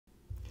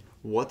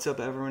What's up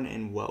everyone,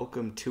 and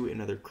welcome to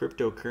another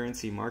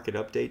cryptocurrency market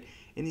update.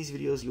 In these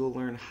videos you'll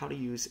learn how to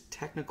use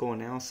technical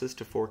analysis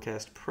to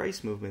forecast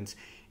price movements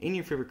in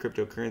your favorite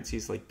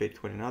cryptocurrencies like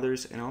Bitcoin and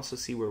others, and also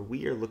see where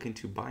we are looking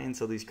to buy and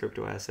sell these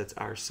crypto assets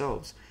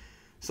ourselves.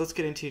 So let's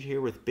get into it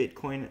here with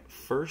Bitcoin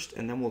first,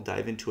 and then we'll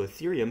dive into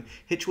Ethereum.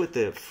 Hit you with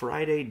the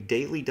Friday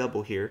daily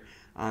double here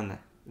on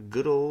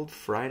good old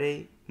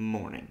Friday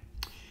morning.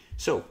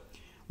 So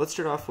let's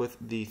start off with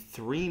the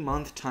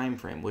 3-month time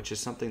frame, which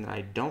is something that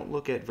I don't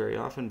look at very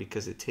often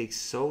because it takes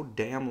so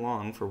damn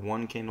long for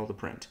one candle to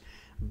print.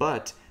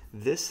 But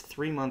this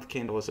 3-month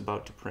candle is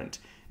about to print,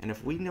 and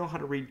if we know how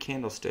to read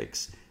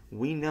candlesticks,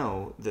 we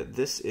know that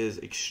this is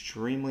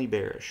extremely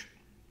bearish.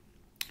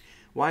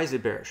 Why is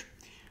it bearish?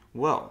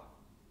 Well,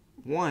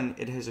 one,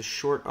 it has a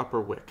short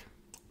upper wick.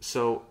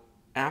 So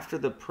after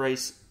the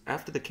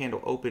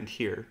candle opened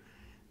here,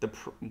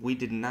 we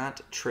did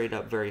not trade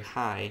up very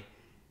high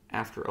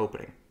after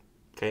opening.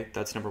 Okay,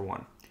 that's number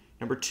one.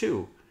 Number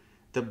two,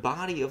 the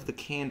body of the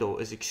candle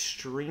is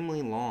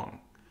extremely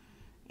long,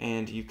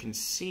 and you can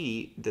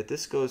see that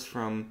this goes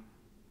from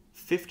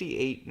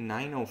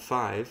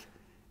 58,905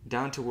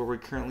 down to where we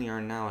currently are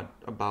now at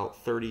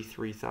about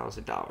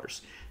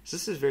 $33,000. So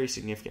this is very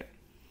significant.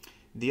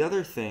 The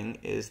other thing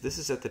is this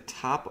is at the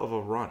top of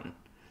a run.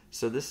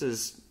 So this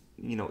is,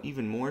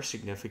 even more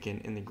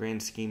significant in the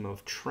grand scheme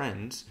of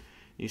trends.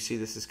 You see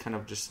this is kind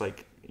of just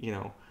like,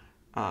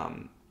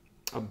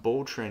 a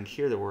bull trend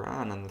here that we're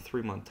on the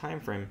 3-month time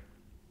frame.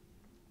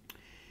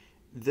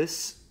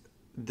 This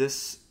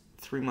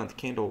 3-month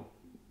candle,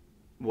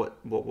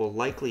 what will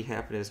likely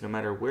happen is no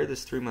matter where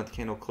this 3-month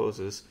candle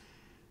closes,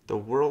 the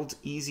world's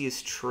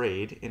easiest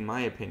trade, in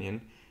my opinion,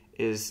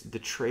 is the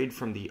trade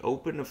from the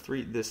open of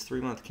this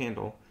 3-month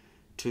candle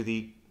to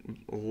the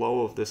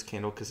low of this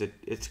candle, because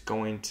it's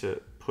going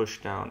to push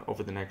down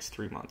over the next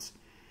 3 months.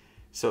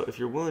 So if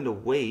you're willing to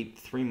wait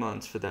 3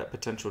 months for that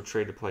potential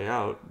trade to play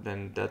out,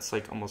 then that's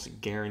like almost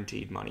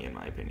guaranteed money, in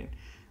my opinion.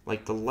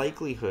 Like the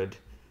likelihood,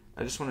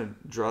 I just want to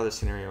draw this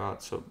scenario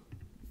out so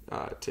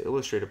to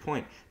illustrate a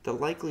point. The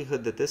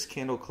likelihood that this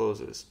candle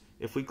closes,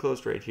 if we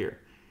closed right here,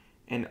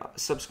 and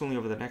subsequently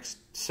over the next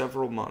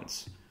several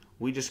months,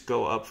 we just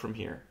go up from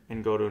here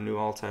and go to a new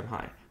all-time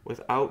high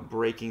without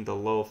breaking the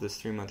low of this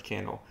 3-month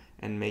candle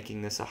and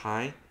making this a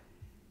high,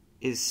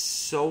 is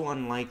so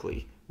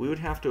unlikely. We would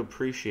have to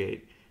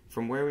appreciate,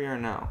 from where we are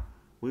now,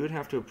 we would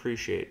have to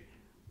appreciate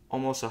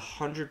almost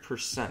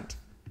 100%.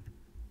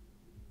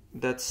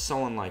 That's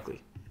so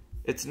unlikely.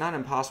 It's not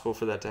impossible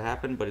for that to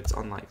happen, but it's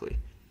unlikely.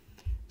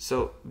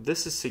 So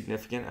this is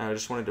significant. I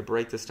just wanted to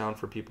break this down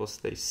for people so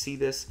they see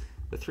this.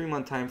 The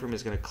 3-month time frame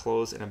is going to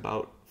close in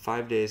about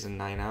 5 days and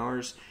 9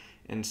 hours.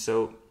 And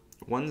so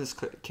when this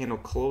candle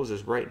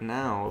closes right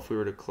now, if we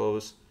were to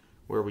close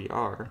where we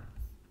are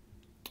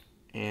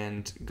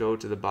and go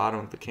to the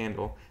bottom of the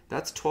candle,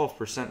 that's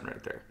 12%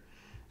 right there.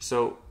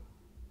 So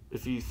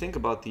if you think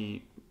about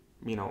the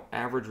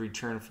average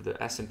return for the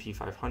S&P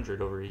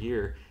 500 over a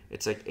year,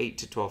 it's like 8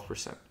 to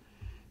 12%.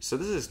 So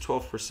this is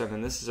 12%,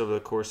 and this is over the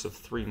course of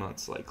 3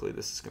 months likely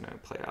this is going to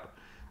play out.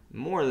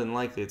 More than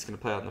likely it's going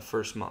to play out in the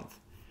first month.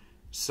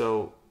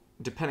 So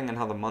depending on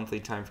how the monthly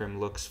time frame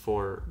looks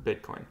for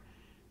Bitcoin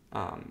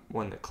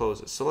when it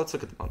closes. So let's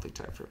look at the monthly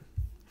time frame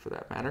for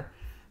that matter.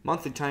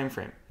 Monthly time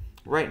frame.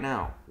 Right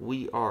now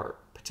we are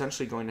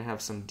potentially going to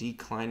have some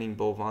declining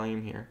bull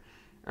volume here.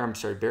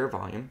 Bear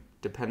volume,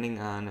 depending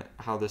on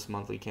how this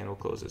monthly candle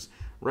closes.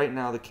 Right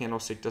now, the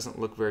candlestick doesn't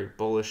look very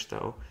bullish,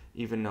 though,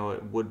 even though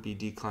it would be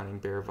declining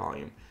bear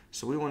volume.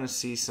 So we want to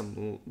see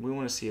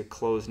a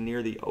close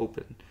near the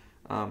open.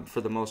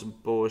 For the most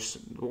bullish,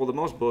 the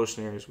most bullish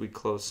scenario is we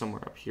close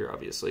somewhere up here,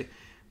 obviously,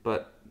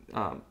 but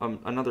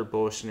another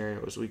bullish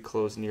scenario is we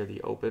close near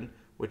the open,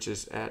 which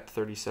is at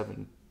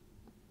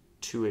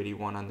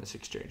 37,281 on this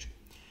exchange.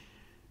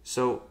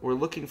 So we're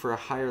looking for a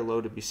higher low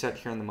to be set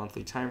here on the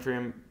monthly time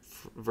frame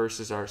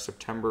versus our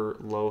September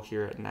low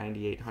here at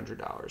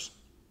 $9,800.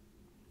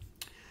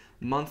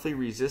 Monthly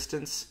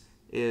resistance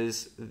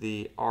is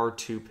the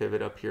R2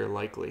 pivot up here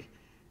likely,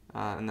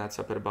 and that's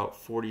up at about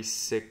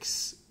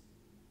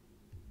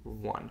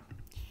 46.1.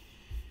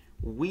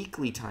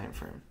 Weekly time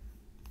frame.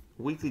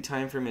 Weekly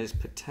time frame is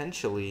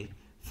potentially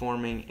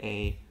forming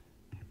a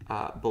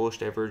bullish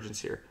divergence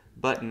here,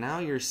 but now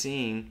you're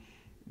seeing.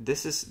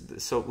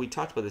 So we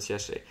talked about this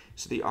yesterday.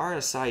 So the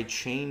RSI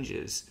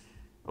changes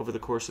over the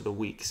course of the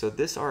week. So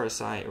this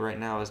RSI right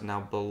now is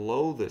now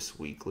below this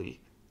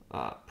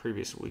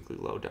previous weekly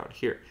low down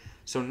here.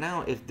 So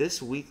now if this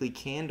weekly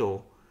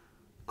candle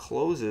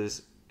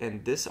closes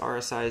and this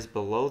RSI is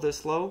below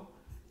this low,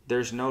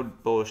 there's no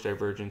bullish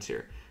divergence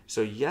here.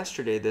 So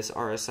yesterday this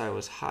RSI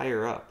was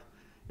higher up.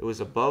 It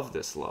was above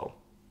this low.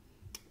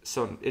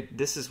 So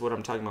this is what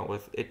I'm talking about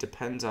with it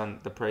depends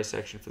on the price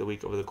action for the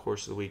week over the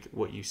course of the week,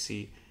 what you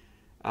see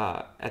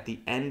at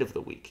the end of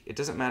the week. It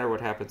doesn't matter what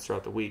happens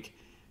throughout the week.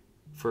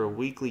 For a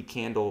weekly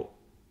candle,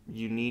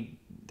 you need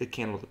the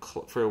candle to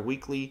for a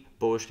weekly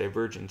bullish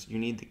divergence, you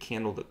need the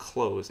candle to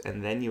close,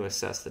 and then you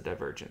assess the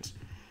divergence.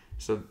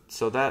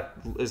 So that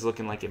is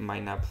looking like it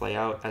might not play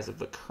out as of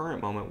the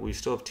current moment. We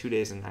still have 2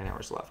 days and 9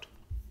 hours left.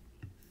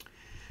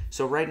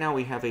 So right now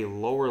we have a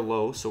lower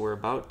low, so we're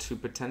about to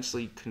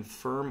potentially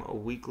confirm a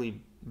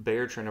weekly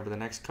bear trend over the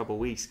next couple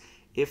weeks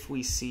if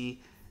we see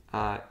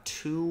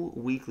 2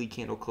 weekly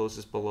candle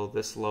closes below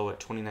this low at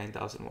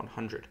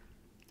 29,100.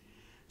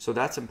 So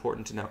that's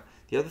important to know.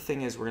 The other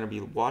thing is we're going to be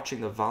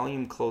watching the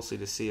volume closely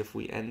to see if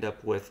we end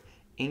up with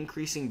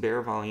increasing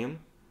bear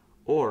volume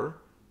or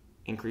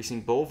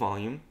increasing bull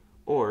volume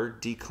or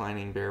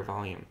declining bear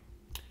volume.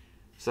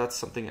 So that's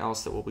something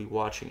else that we'll be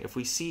watching. If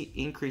we see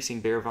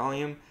increasing bear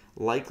volume,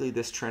 likely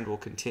this trend will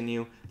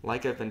continue.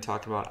 Like I've been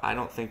talking about, I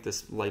don't think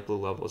this light blue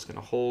level is going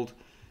to hold.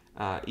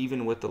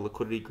 Even with the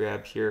liquidity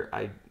grab here,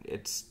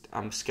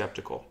 I'm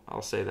skeptical.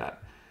 I'll say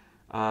that.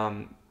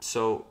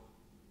 So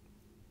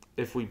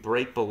if we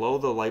break below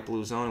the light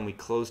blue zone and we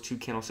close 2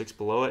 candlesticks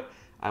below it,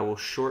 I will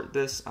short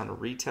this on a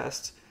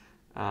retest.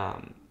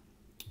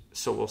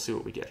 So we'll see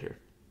what we get here.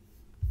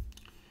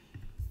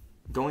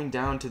 Going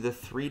down to the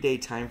 3-day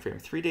time frame.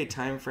 3-day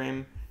time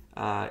frame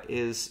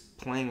is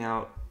playing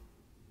out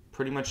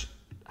pretty much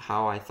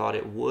how I thought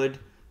it would.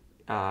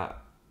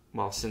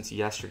 Well, since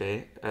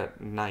yesterday at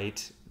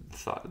night,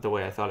 the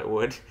way I thought it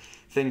would.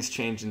 Things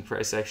changed in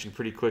price action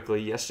pretty quickly.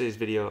 Yesterday's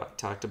video, I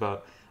talked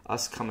about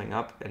us coming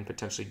up and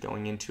potentially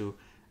going into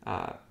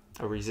a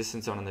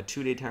resistance zone on the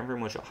 2-day time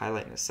frame, which I'll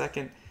highlight in a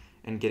second,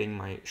 and getting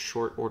my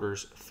short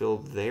orders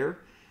filled there.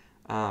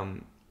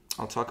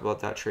 I'll talk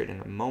about that trade in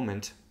a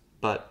moment,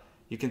 but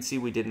you can see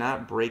we did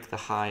not break the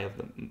high of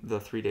the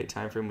 3-day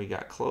time frame. We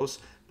got close,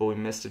 but we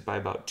missed it by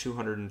about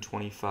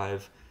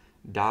 $225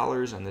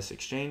 on this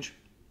exchange.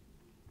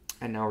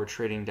 And now we're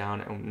trading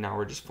down, and now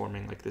we're just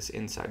forming like this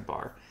inside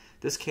bar.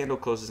 This candle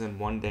closes in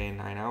 1 day and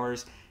 9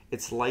 hours.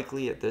 It's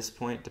likely at this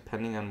point,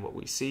 depending on what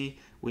we see,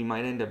 we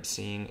might end up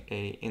seeing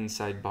a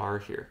inside bar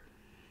here.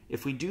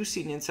 If we do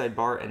see an inside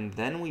bar and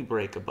then we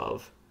break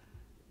above,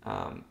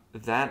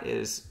 that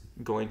is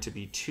going to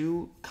be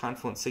 2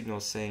 confluent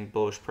signals saying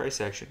bullish price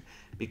action,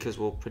 because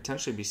we'll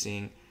potentially be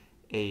seeing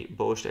a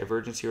bullish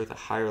divergence here with a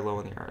higher low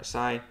in the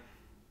RSI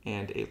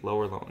and a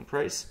lower low in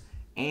price,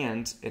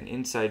 and an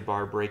inside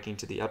bar breaking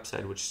to the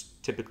upside, which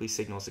typically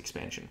signals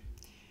expansion.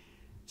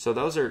 So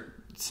those are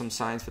some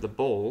signs for the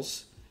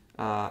bulls.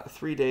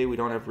 3-day, we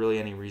don't have really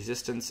any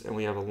resistance, and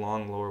we have a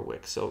long lower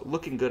wick. So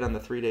looking good on the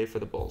 3-day for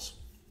the bulls.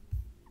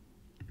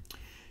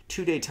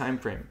 2-day time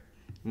frame,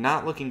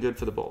 not looking good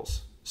for the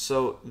bulls.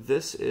 So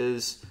this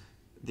is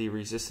the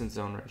resistance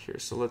zone right here.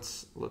 So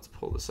let's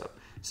pull this up.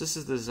 So this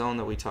is the zone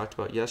that we talked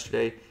about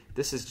yesterday.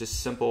 This is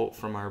just simple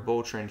from our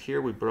bull trend here.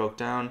 We broke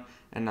down,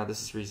 and now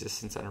this is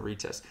resistance on a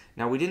retest.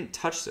 Now we didn't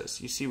touch this.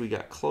 You see we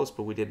got close,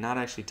 but we did not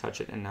actually touch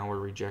it, and now we're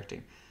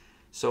rejecting.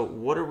 So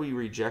what are we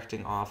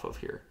rejecting off of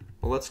here?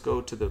 Well, let's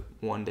go to the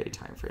 1-day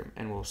time frame,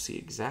 and we'll see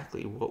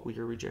exactly what we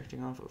are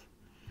rejecting off of.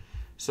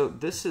 So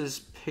this is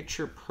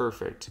picture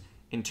perfect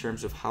in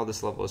terms of how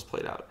this level is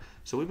played out.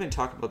 So we've been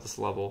talking about this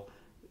level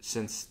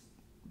since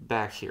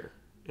back here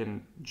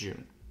in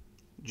June,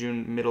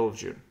 middle of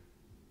June.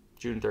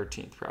 June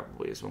 13th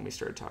probably is when we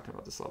started talking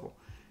about this level,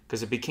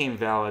 because it became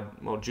valid.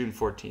 Well, June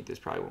 14th is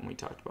probably when we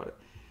talked about it.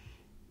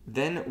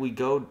 Then we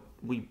go,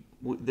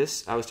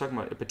 this, I was talking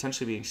about it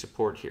potentially being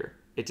support here.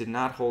 It did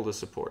not hold a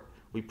support.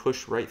 We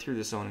pushed right through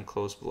the zone and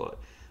closed below it.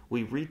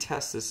 We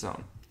retest this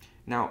zone.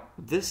 Now,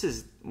 this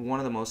is one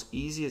of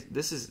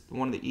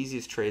the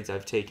easiest trades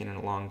I've taken in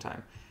a long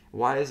time.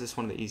 Why is this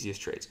one of the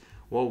easiest trades?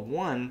 Well,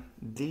 one,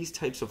 these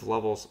types of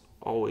levels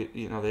always,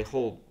 they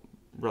hold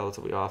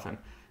relatively often.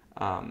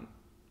 And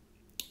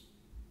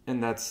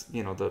that's,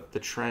 the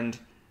trend,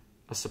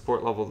 a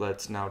support level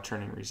that's now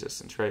turning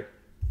resistance, right?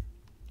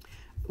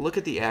 Look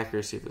at the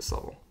accuracy of this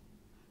level.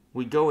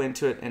 We go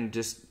into it and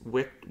just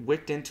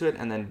wicked into it,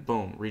 and then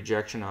boom,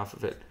 rejection off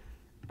of it.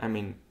 I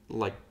mean,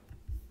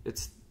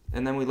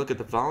 and then we look at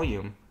the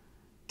volume,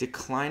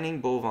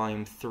 declining bull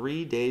volume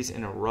 3 days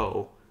in a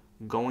row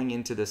going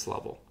into this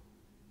level.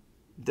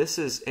 This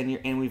is,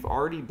 and we've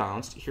already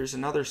bounced, here's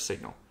another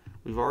signal.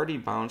 We've already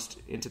bounced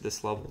into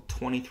this level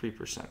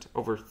 23%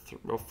 over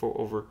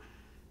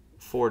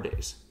 4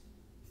 days.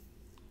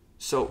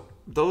 So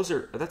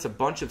that's a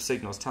bunch of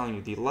signals telling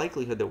you the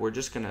likelihood that we're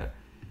just gonna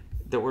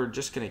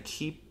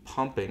keep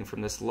pumping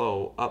from this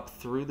low up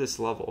through this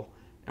level,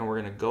 and we're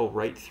gonna go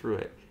right through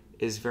it,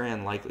 is very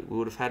unlikely. We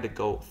would have had to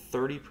go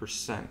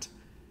 30%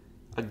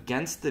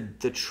 against the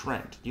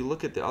trend. You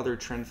look at the other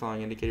trend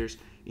following indicators,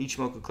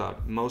 Ichimoku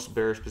cloud, most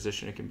bearish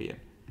position it can be in.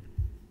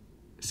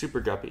 Super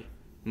guppy,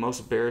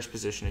 most bearish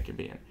position it can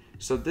be in.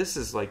 So this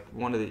is like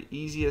one of the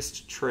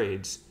easiest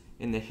trades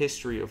in the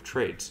history of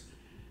trades.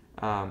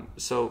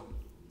 So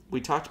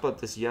we talked about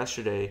this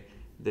yesterday.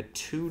 The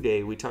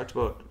 2-day,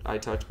 I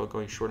talked about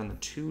going short on the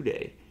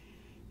 2-day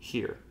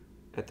here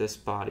at this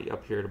body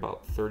up here at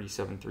about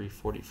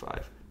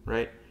 37,345,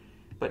 right?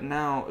 But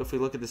now if we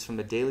look at this from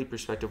the daily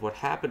perspective, what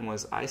happened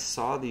was I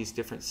saw these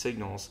different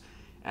signals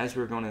as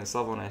we were going to this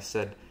level, and I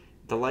said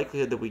the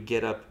likelihood that we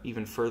get up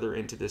even further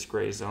into this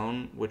gray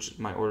zone, which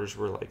my orders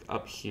were like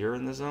up here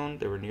in the zone,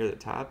 they were near the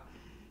top,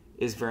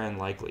 is very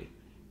unlikely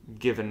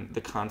given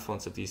the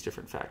confluence of these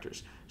different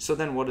factors. So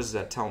then what does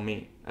that tell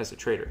me as a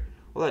trader?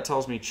 Well, that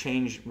tells me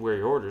change where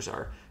your orders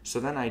are. So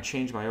then I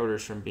change my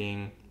orders from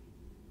being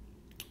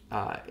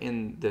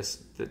in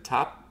the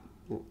top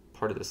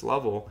part of this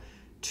level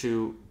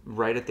to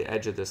right at the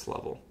edge of this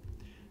level.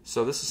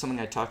 So this is something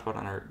I talked about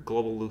on our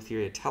Global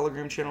Leutheria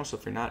Telegram channel. So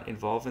if you're not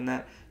involved in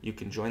that, you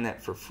can join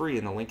that for free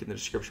in the link in the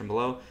description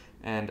below.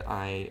 And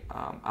I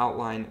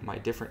outline my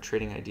different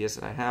trading ideas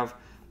that I have.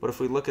 But if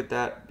we look at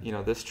that,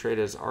 this trade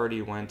has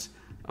already went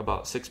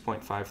about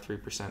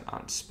 6.53%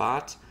 on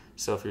spot.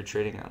 So if you're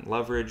trading on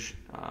leverage,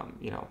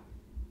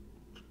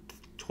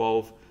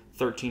 12,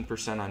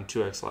 13% on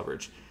 2x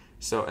leverage.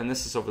 So, and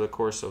this is over the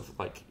course of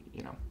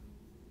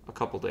a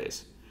couple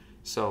days.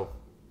 So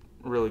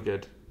really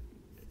good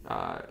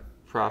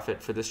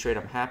profit for this trade.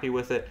 I'm happy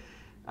with it.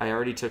 I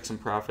already took some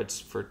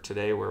profits for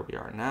today where we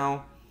are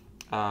now.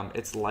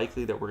 It's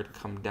likely that we're going to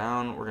come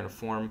down. We're going to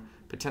form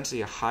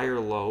potentially a higher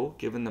low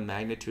given the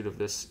magnitude of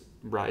this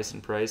rise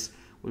in price.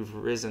 We've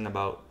risen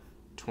about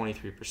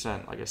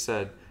 23%, like I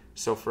said.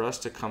 So for us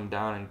to come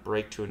down and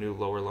break to a new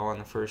lower low on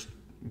the first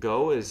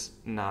go is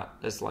not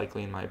as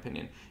likely in my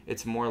opinion.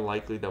 It's more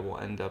likely that we'll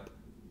end up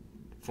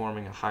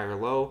forming a higher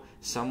low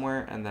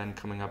somewhere and then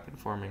coming up and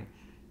forming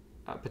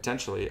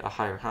potentially a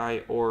higher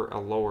high or a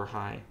lower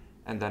high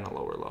and then a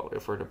lower low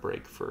if we're to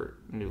break for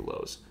new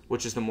lows,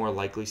 which is the more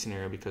likely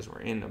scenario because we're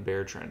in a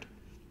bear trend.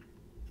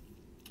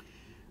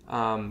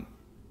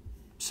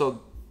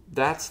 So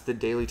that's the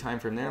daily time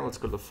frame there. Let's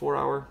go to the 4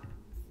 hour.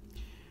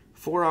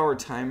 4 hour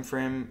time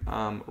frame.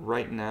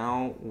 Right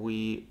now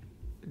we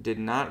did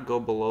not go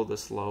below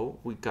this low.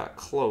 We got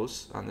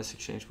close on this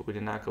exchange, but we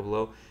did not go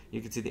below.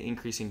 You can see the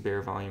increasing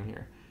bear volume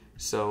here.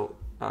 So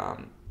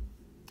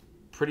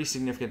pretty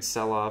significant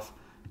sell-off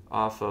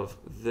off of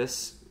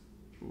this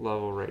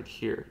level right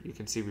here. You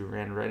can see we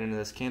ran right into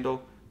this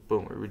candle.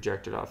 Boom, we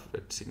rejected off of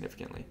it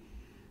significantly.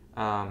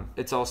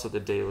 It's also the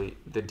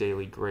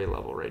daily gray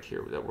level right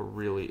here that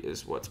really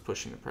is what's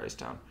pushing the price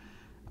down.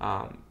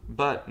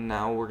 But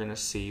now we're going to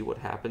see what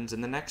happens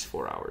in the next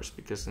 4 hours,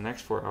 because the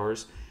next 4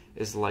 hours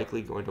is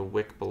likely going to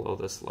wick below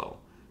this low.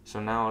 So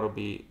now it'll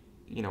be,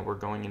 we're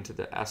going into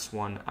the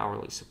S1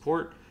 hourly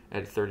support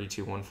at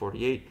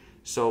 32,148.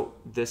 So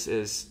this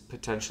is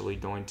potentially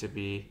going to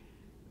be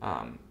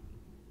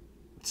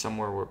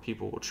somewhere where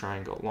people will try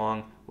and go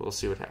long. We'll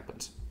see what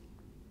happens.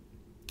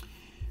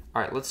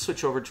 All right, let's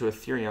switch over to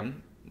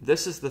Ethereum.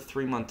 This is the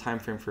 3-month time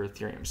frame for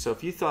Ethereum. So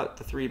if you thought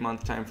the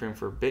 3-month time frame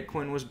for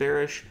Bitcoin was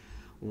bearish,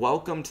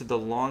 welcome to the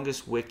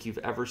longest wick you've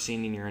ever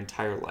seen in your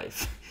entire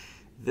life.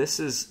 This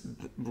is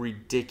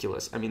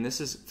ridiculous. I mean,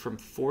 this is from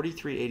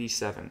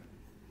 $43.87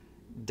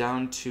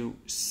 down to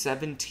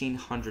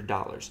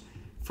 $1,700.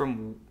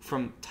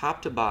 From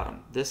top to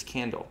bottom, this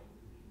candle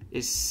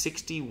is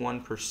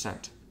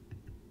 61%.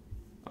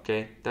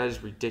 Okay, that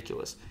is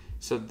ridiculous.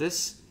 So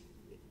this,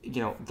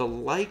 the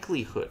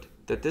likelihood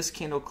that this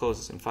candle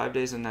closes in 5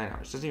 days and 9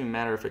 hours, doesn't even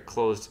matter if it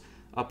closed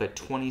up at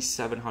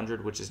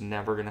 2,700, which is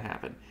never going to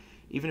happen.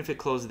 Even if it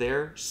closed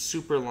there,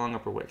 super long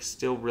upper wick,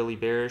 still really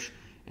bearish,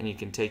 and you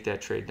can take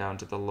that trade down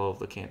to the low of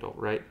the candle,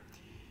 right?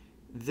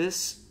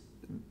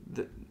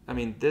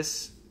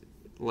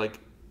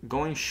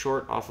 Going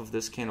short off of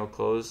this candle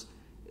close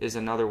is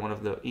another one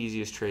of the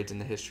easiest trades in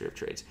the history of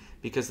trades,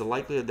 because the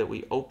likelihood that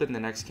we open the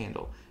next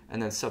candle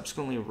and then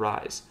subsequently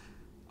rise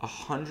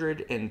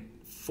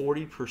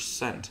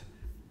 140%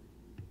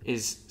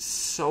 is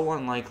so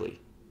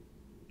unlikely.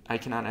 I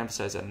cannot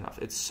emphasize that enough.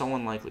 It's so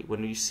unlikely.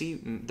 When you see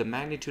the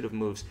magnitude of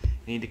moves,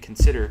 you need to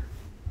consider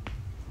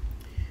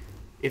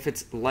if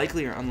it's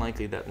likely or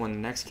unlikely that when the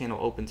next candle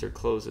opens or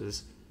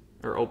closes,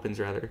 or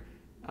opens rather,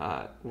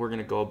 we're going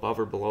to go above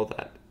or below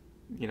that.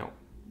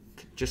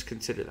 Just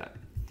consider that.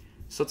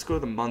 So let's go to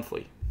the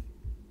monthly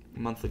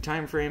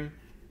time frame.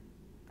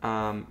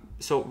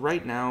 So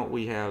right now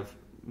we have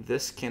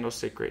this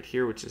candlestick right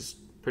here, which is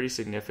pretty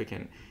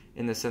significant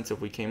in the sense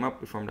of we came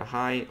up, we formed a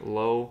high,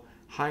 low,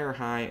 higher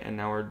high, and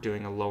now we're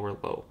doing a lower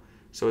low.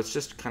 So it's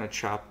just kind of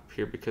chopped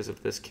here because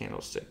of this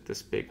candlestick,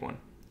 this big one.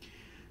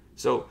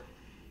 So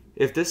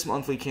if this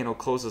monthly candle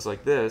closes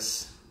like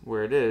this,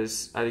 where it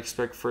is, I'd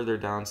expect further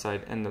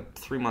downside, and the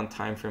 3-month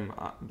time frame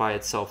by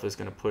itself is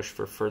going to push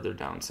for further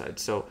downside.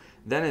 So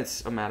then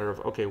it's a matter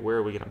of, okay, where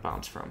are we going to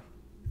bounce from?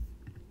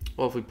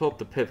 Well, if we pull up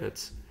the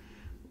pivots,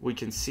 we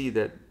can see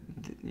that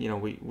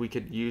we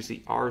could use the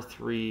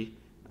R3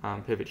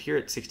 pivot here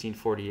at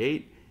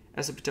 1648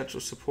 as a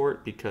potential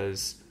support,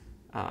 because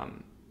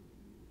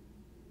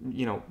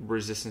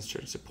resistance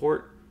to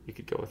support, you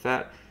could go with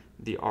that.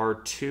 The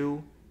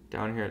R2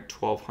 down here at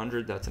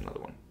 1200, that's another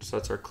one. So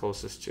that's our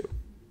closest to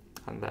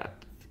on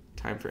that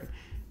time frame.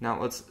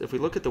 Now if we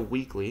look at the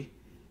weekly,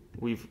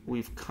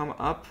 we've come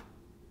up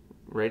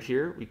right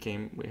here. We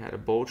had a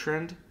bull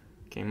trend,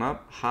 came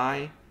up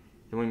high,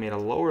 then we made a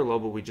lower low,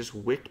 but we just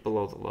wicked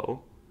below the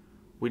low.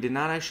 We did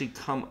not actually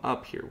come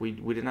up here. We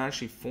did not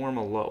actually form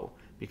a low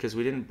because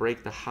we didn't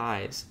break the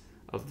highs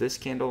of this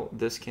candle,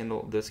 this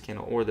candle, this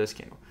candle, or this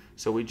candle.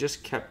 So we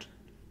just kept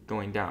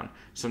going down.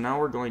 So now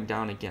we're going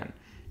down again.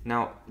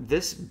 Now,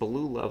 this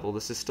blue level,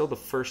 this is still the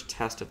first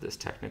test of this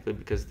technically,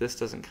 because this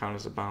doesn't count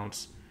as a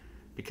bounce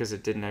because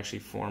it didn't actually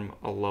form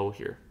a low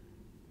here.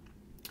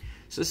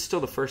 So this is still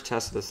the first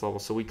test of this level,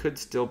 so we could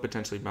still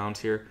potentially bounce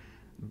here,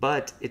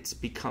 but it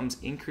becomes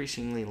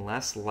increasingly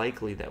less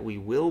likely that we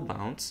will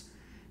bounce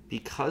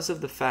because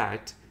of the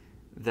fact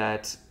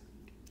that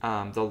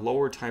the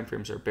lower time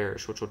frames are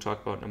bearish, which we'll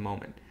talk about in a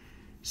moment.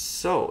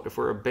 So if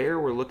we're a bear,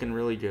 we're looking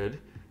really good.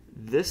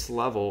 This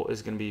level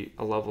is going to be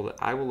a level that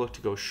I will look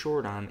to go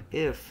short on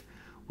if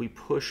we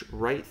push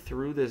right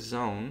through this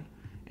zone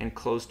and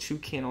close 2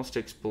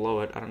 candlesticks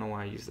below it. I don't know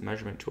why I used the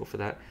measurement tool for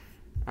that.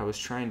 I was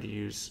trying to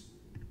use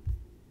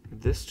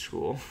this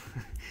tool.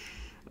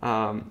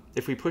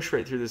 If we push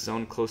right through this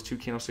zone, close 2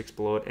 candlesticks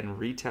below it, and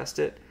retest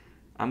it,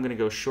 I'm going to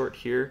go short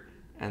here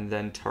and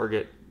then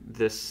target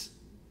this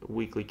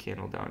weekly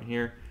candle down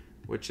here,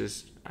 which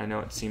is, I know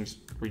it seems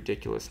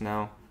ridiculous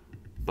now,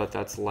 but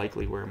that's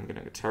likely where I'm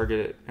going to target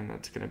it, and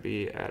that's going to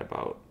be at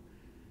about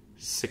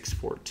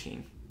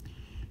 614.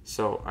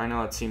 So I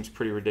know it seems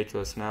pretty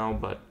ridiculous now,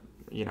 but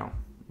you know,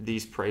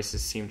 these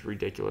prices seemed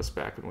ridiculous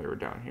back when we were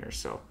down here.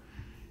 So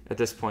at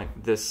this point,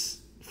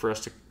 for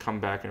us to come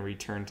back and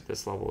return to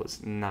this level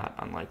is not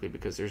unlikely,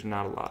 because there's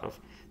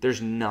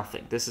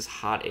nothing. This is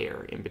hot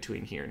air in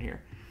between here and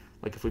here.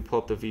 Like if we pull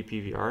up the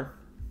VPVR,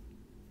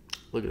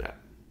 look at that.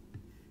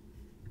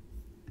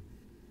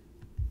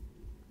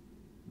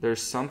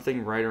 There's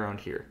something right around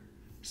here.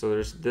 So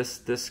there's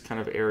this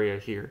kind of area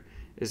here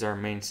is our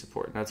main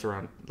support. And that's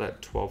around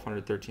that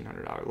 $1,200,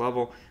 $1,300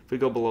 level. If we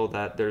go below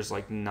that, there's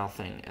like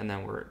nothing, and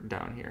then we're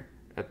down here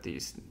at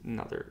these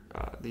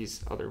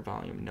other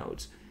volume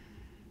nodes.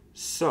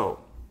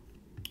 So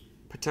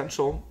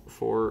potential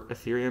for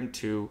Ethereum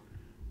to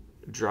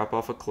drop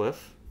off a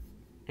cliff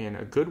in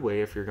a good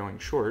way if you're going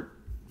short.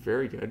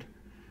 Very good.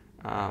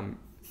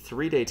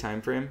 3-day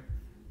time frame.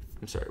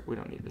 I'm sorry, we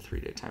don't need the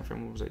 3-day time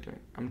frame. What was I doing?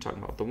 I'm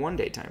talking about the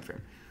 1-day time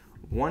frame.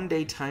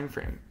 1-day time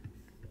frame.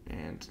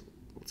 And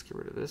let's get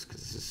rid of this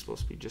because this is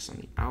supposed to be just on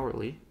the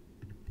hourly.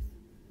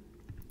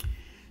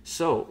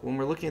 So when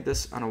we're looking at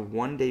this on a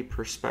 1-day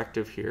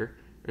perspective here,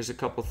 there's a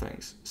couple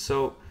things.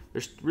 So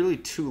there's really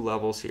 2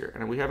 levels here,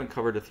 and we haven't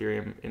covered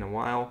Ethereum in a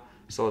while,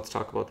 so let's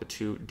talk about the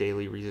 2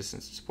 daily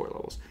resistance and support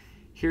levels.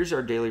 Here's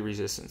our daily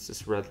resistance,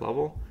 this red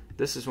level.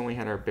 This is when we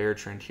had our bear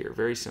trend here.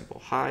 Very simple.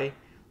 High,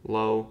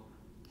 low,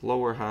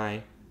 lower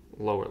high,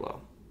 lower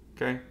low.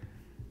 Okay?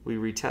 We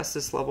retest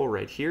this level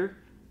right here.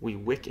 We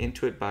wick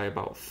into it by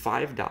about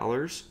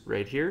 $5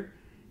 right here,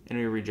 and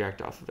we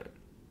reject off of it.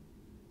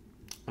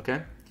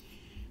 Okay?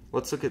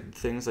 Let's look at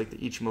things like the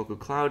Ichimoku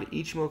cloud.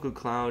 Ichimoku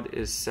cloud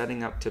is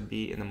setting up to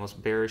be in the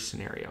most bearish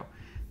scenario.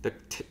 The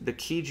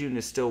Kijun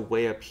is still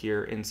way up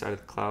here inside of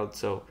the cloud,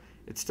 so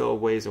it's still a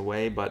ways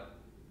away, but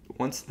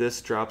once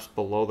this drops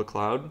below the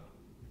cloud,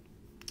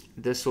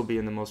 this will be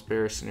in the most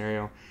bearish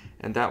scenario,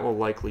 and that will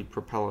likely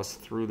propel us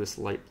through this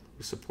light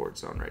blue support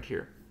zone right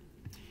here.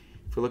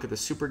 If we look at the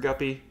Super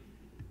Guppy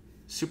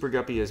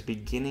is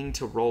beginning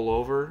to roll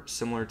over,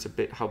 similar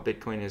to how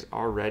Bitcoin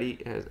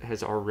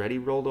has already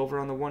rolled over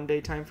on the 1-day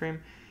time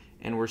frame,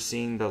 and we're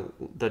seeing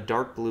the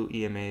dark blue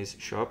EMAs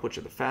show up, which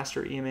are the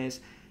faster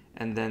EMAs,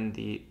 and then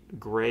the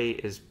gray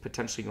is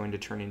potentially going to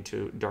turn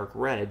into dark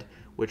red,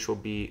 which will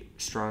be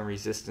strong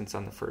resistance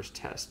on the first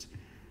test.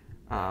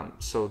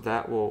 So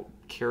that will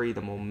carry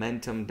the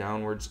momentum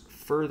downwards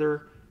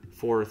further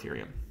for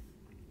Ethereum.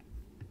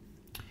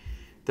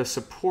 The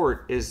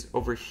support is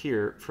over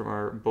here from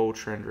our bull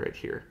trend right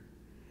here.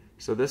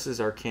 So this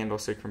is our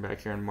candlestick from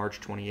back here on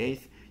March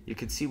 28th. You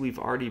can see we've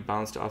already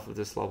bounced off of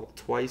this level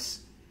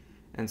twice.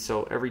 And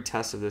so every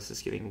test of this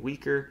is getting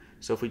weaker.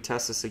 So if we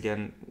test this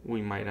again,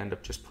 we might end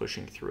up just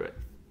pushing through it.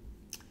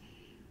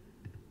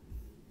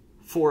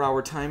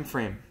 4-hour time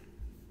frame.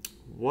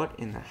 What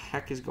in the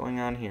heck is going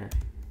on here?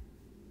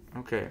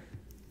 Okay.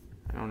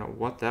 I don't know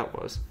what that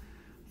was.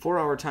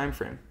 4-hour time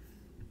frame.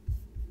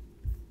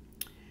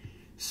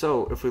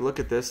 So if we look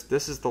at this,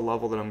 this is the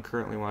level that I'm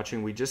currently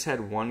watching. We just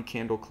had one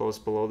candle close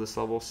below this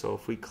level. So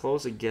if we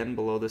close again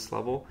below this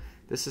level,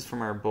 this is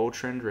from our bull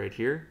trend right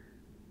here.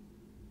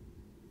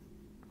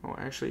 Oh,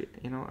 actually,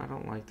 you know, I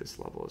don't like this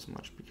level as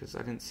much because I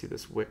didn't see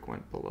this wick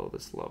went below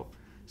this low.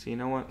 So you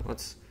know what?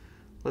 Let's,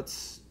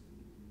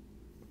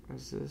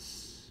 is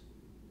this?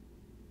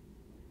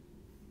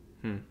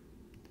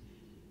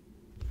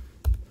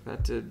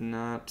 That did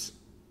not,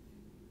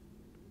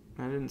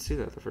 I didn't see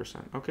that the first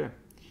time. Okay.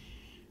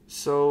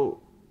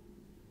 So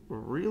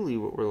really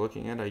what we're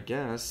looking at, I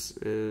guess,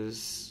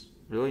 is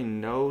really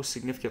no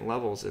significant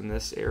levels in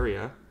this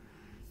area.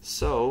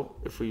 So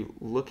if we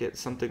look at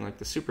something like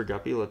the Super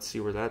Guppy, let's see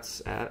where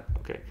that's at.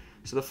 Okay,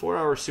 so the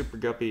 4-hour Super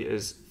Guppy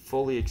is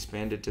fully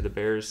expanded to the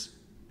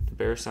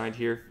bear side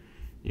here.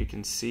 You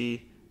can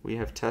see we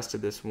have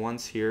tested this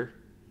once here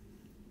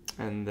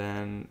and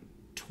then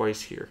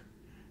twice here.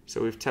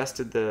 So we've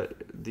tested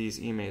these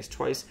EMAs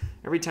twice.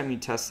 Every time you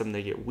test them,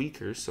 they get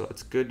weaker, so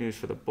it's good news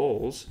for the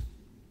bulls.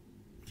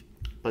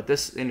 But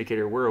this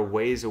indicator, we're a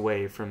ways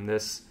away from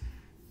this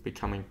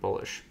becoming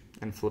bullish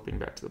and flipping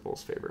back to the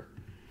bulls' favor.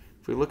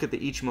 If we look at the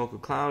Ichimoku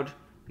cloud,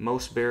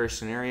 most bearish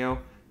scenario,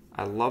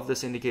 I love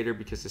this indicator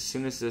because as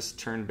soon as this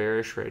turned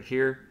bearish right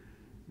here,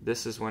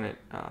 this is when it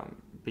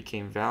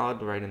became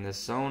valid right in this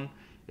zone.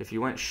 If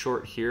you went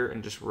short here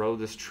and just rode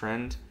this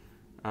trend,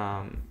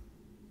 you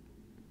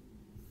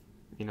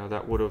know,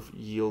 that would have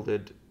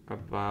yielded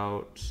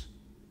about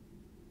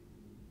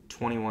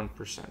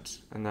 21%,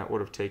 and that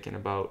would have taken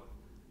about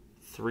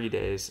 3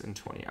 days and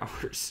 20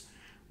 hours,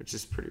 which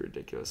is pretty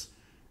ridiculous.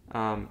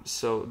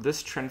 So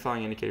this trend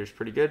following indicator is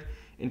pretty good.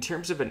 In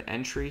terms of an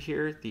entry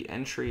here, the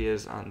entry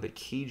is on the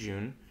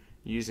Kijun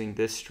using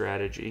this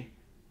strategy,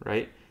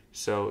 right?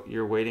 So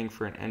you're waiting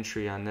for an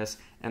entry on this.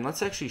 And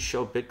let's actually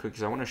show Bitcoin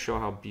because I want to show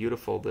how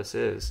beautiful this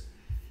is.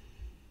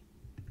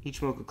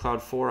 Ichimoku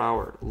Cloud 4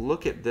 hour.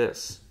 Look at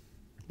this.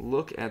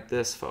 Look at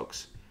this,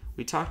 folks.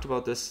 We talked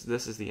about this.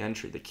 This is the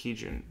entry, the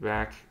Kijun,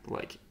 back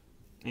like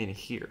in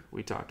here.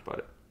 We talked about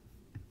it.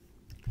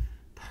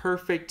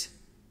 Perfect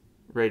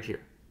right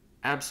here.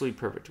 Absolutely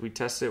perfect. We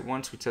tested it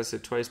once, we tested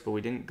it twice, but we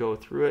didn't go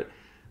through it.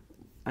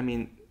 I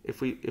mean, if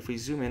we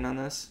zoom in on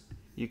this,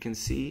 you can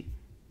see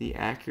the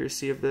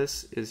accuracy of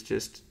this is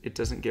just, it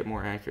doesn't get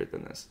more accurate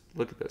than this.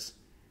 Look at this.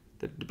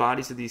 The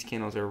bodies of these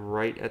candles are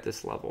right at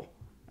this level,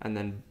 and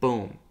then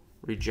boom,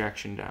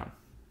 rejection down.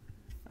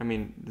 I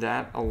mean,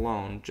 that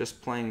alone,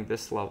 just playing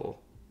this level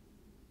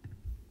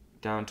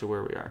down to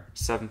where we are,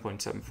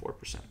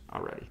 7.74%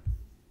 already.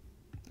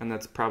 And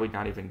that's probably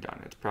not even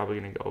done. It's probably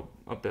going to go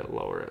a bit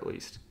lower at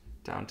least,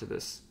 down to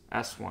this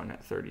S1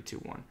 at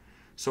 32.1.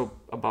 So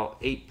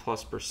about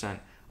 8+%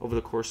 over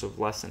the course of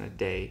less than a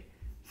day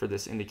for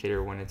this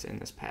indicator when it's in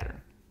this pattern.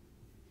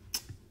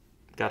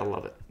 Gotta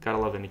love it. Gotta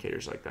love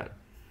indicators like that.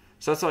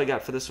 So that's all I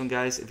got for this one,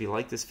 guys. If you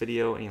like this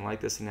video and you like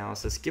this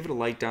analysis, give it a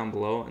like down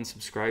below and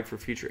subscribe for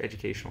future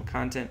educational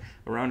content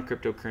around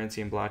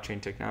cryptocurrency and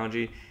blockchain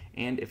technology.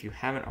 And if you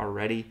haven't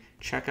already,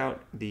 check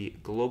out the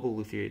Global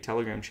Leutheria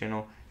Telegram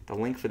channel. The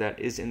link for that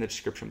is in the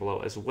description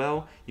below as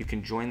well. You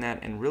can join that,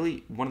 and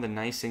really one of the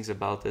nice things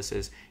about this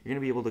is you're going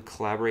to be able to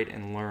collaborate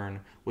and learn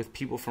with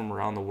people from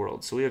around the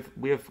world. So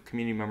we have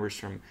community members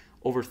from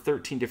over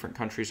 13 different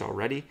countries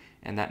already,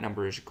 and that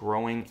number is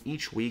growing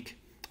each week.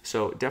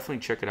 So definitely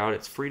check it out.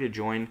 It's free to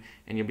join,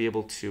 and you'll be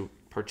able to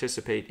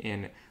participate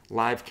in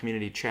live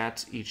community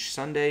chats each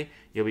Sunday.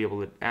 You'll be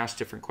able to ask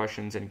different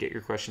questions and get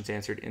your questions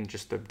answered in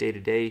just the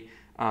day-to-day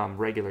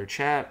regular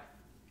chat.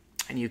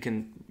 And you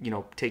can, you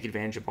know, take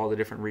advantage of all the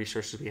different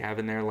resources we have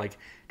in there, like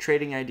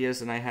trading ideas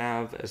that I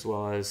have, as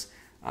well as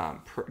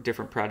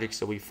different projects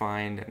that we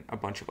find, and a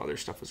bunch of other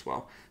stuff as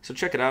well. So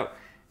check it out.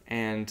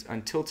 And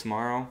until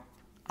tomorrow,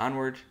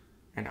 onward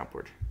and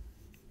upward.